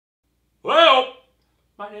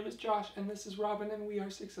My name is Josh, and this is Robin, and we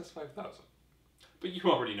are Success 5000. But you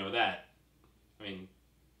already know that. I mean,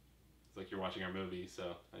 it's like you're watching our movie,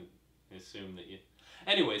 so I assume that you...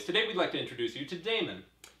 Anyways, today we'd like to introduce you to Damon.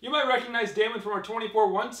 You might recognize Damon from our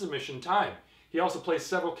 24/1 submission time. He also plays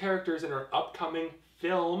several characters in our upcoming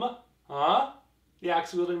film, The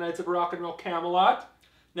Axe-Wielding Knights of Rock and Roll Camelot.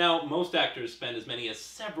 Now, most actors spend as many as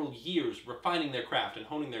several years refining their craft and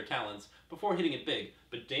honing their talents before hitting it big,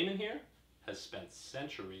 but Damon here has spent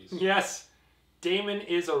centuries. Yes, Damon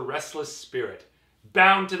is a restless spirit,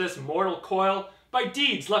 bound to this mortal coil by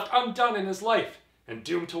deeds left undone in his life, and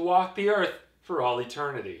doomed to walk the earth for all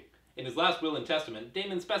eternity. In his last will and testament,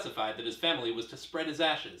 Damon specified that his family was to spread his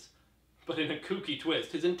ashes. But in a kooky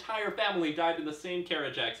twist, his entire family died in the same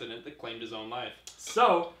carriage accident that claimed his own life.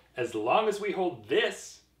 So, as long as we hold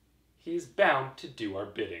this, he's bound to do our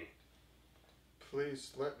bidding.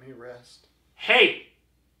 Please let me rest. Hey!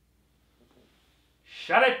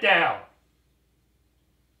 Shut it down!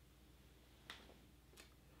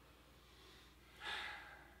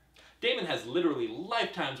 Damon has literally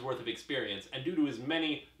lifetimes worth of experience, and due to his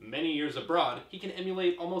many, many years abroad, he can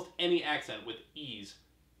emulate almost any accent with ease.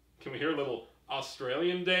 Can we hear a little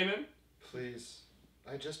Australian Damon? Please,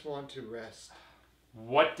 I just want to rest.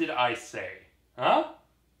 What did I say? Huh?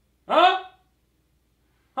 Huh?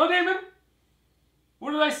 Huh, Damon?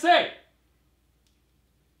 What did I say?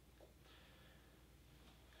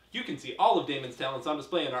 You can see all of Damon's talents on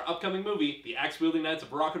display in our upcoming movie, The Axe-Wielding Knights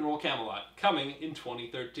of Rock and Roll Camelot, coming in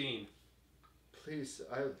 2013. Please,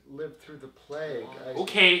 I lived through the plague.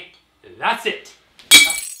 Okay, that's it.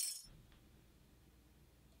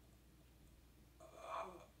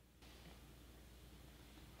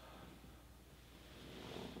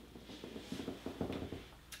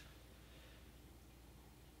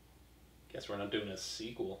 Guess we're not doing a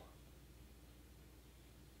sequel.